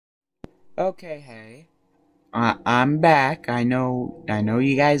Okay, hey. I'm back. I know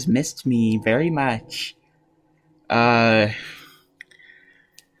you guys missed me very much. Uh,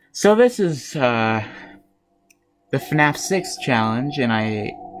 so this is, the FNaF 6 challenge, in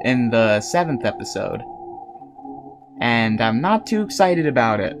the 7th episode. And I'm not too excited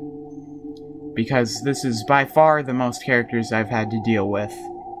about it. Because this is by far the most characters I've had to deal with.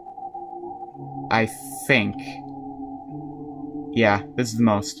 I think. Yeah, this is the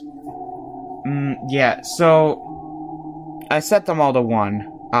most. Yeah, so I set them all to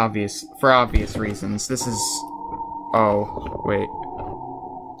 1, for obvious reasons. This is... Oh, wait.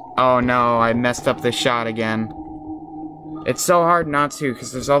 Oh no, I messed up this shot again. It's so hard not to,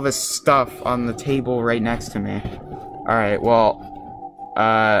 because there's all this stuff on the table right next to me. Alright, well...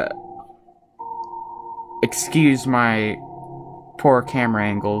 Excuse my poor camera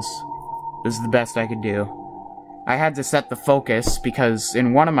angles. This is the best I could do. I had to set the focus, because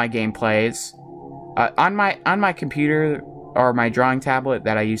in one of my gameplays... on my computer, or my drawing tablet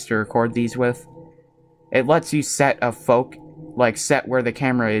that I used to record these with, it lets you set a set where the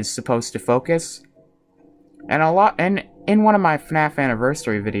camera is supposed to focus. And in one of my FNaF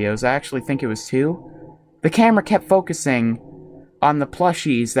anniversary videos, I actually think it was 2, the camera kept focusing on the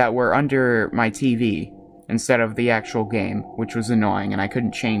plushies that were under my TV, instead of the actual game, which was annoying, and I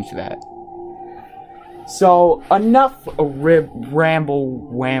couldn't change that. So, enough ramble,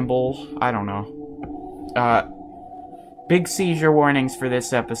 I don't know. Big seizure warnings for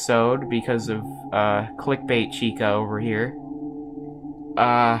this episode because of, clickbait Chica over here.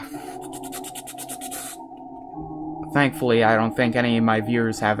 Thankfully, I don't think any of my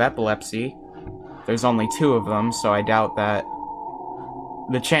viewers have epilepsy. There's only 2 of them, so I doubt that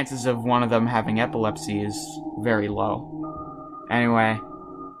the chances of one of them having epilepsy is very low. Anyway,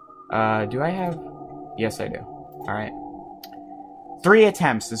 do I have... Yes, I do. Alright. 3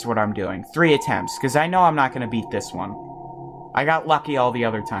 attempts is what I'm doing. 3 attempts, because I know I'm not going to beat this one. I got lucky all the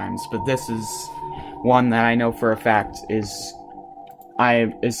other times, but this is one that I know for a fact is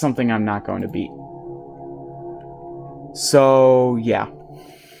something I'm not going to beat. So, yeah.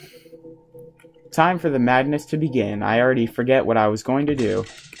 Time for the madness to begin. I already forget what I was going to do.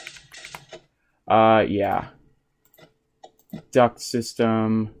 Yeah. Duct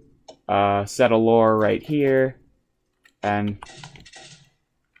system. Set a lore right here. And...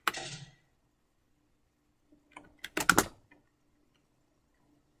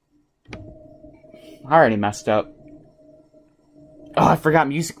 I already messed up. Oh, I forgot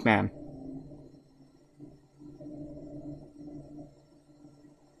Music Man.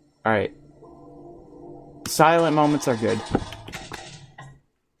 Alright. Silent moments are good.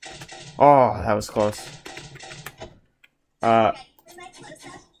 Oh, that was close.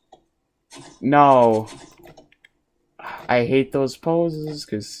 No. I hate those poses,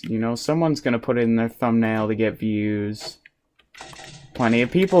 because, you know, someone's gonna put it in their thumbnail to get views. Plenty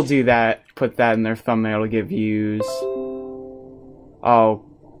of people do that, put that in their thumbnail to get views. Oh,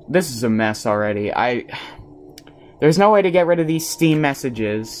 this is a mess already. There's no way to get rid of these Steam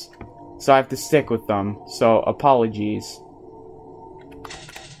messages, so I have to stick with them, so apologies.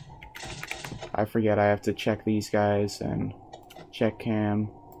 I forget I have to check these guys, and check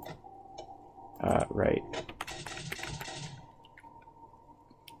cam. Right.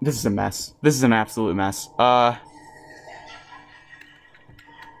 This is a mess. This is an absolute mess.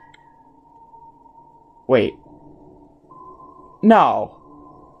 Wait. No.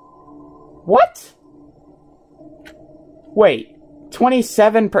 What? Wait.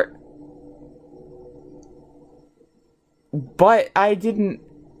 27 per... But I didn't...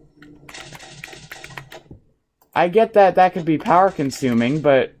 I get that that could be power consuming,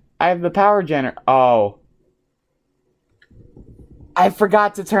 but I have the power Oh. I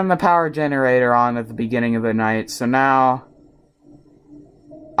forgot to turn the power generator on at the beginning of the night, so now...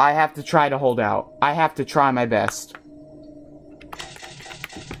 I have to try to hold out. I have to try my best.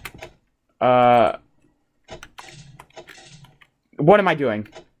 What am I doing?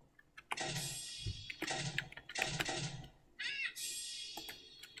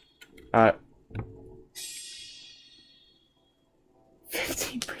 Uh...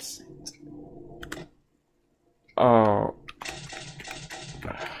 15%. Oh...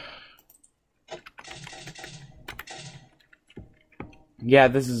 Yeah,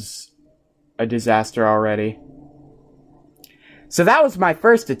 this is a disaster already. So that was my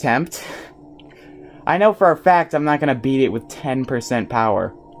first attempt. I know for a fact I'm not gonna beat it with 10%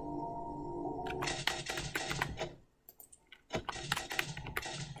 power.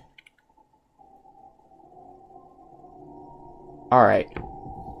 Alright.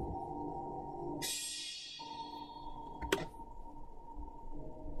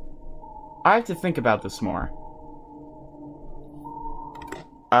 I have to think about this more.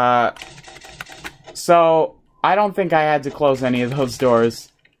 So, I don't think I had to close any of those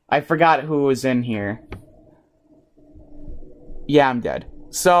doors. I forgot who was in here. Yeah, I'm dead.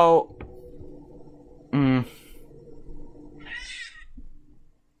 So...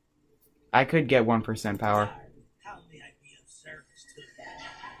 I could get 1% power.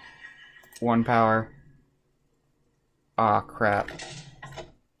 1 power. Aw, crap.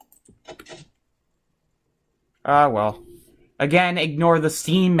 Ah, well. Again, ignore the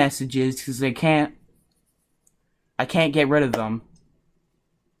Steam messages, because I can't get rid of them.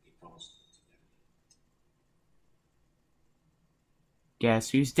 Guess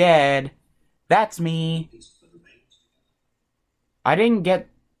who's dead? That's me. I didn't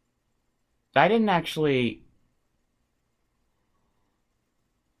actually...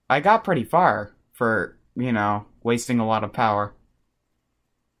 I got pretty far for, you know, wasting a lot of power.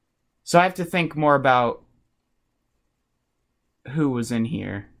 So I have to think more about who was in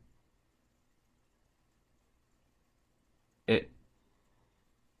here.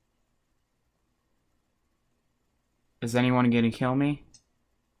 Is anyone gonna kill me?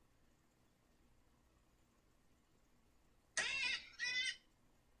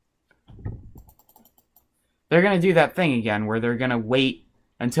 They're gonna do that thing again, where they're gonna wait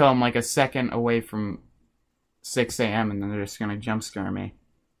until I'm like a second away from 6 a.m. and then they're just gonna jump scare me.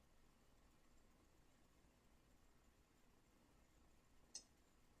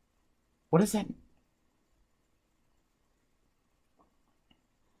 What is that?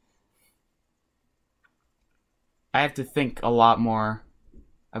 I have to think a lot more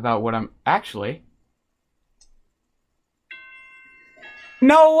about what I'm... Actually...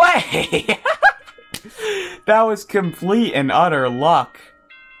 No way! That was complete and utter luck.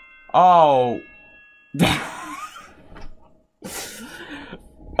 Oh.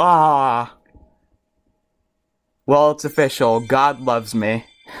 Ah. Well, it's official. God loves me.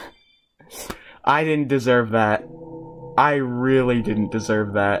 I didn't deserve that. I really didn't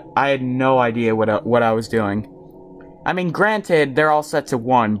deserve that. I had no idea what I was doing. I mean, granted, they're all set to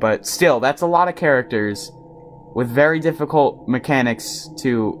 1, but still, that's a lot of characters with very difficult mechanics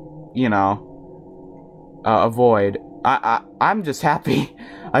to, you know, avoid. I'm just happy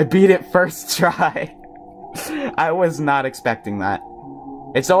I beat it first try. I was not expecting that.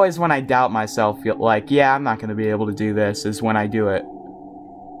 It's always when I doubt myself, like, yeah, I'm not gonna be able to do this, is when I do it.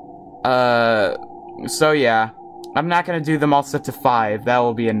 So yeah. I'm not gonna do them all set to 5. That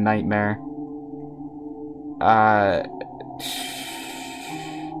will be a nightmare.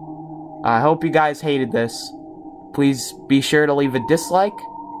 I hope you guys hated this. Please be sure to leave a dislike.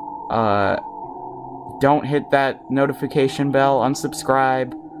 Don't hit that notification bell,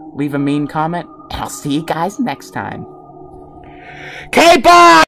 unsubscribe, leave a mean comment, and I'll see you guys next time. Okay, bye!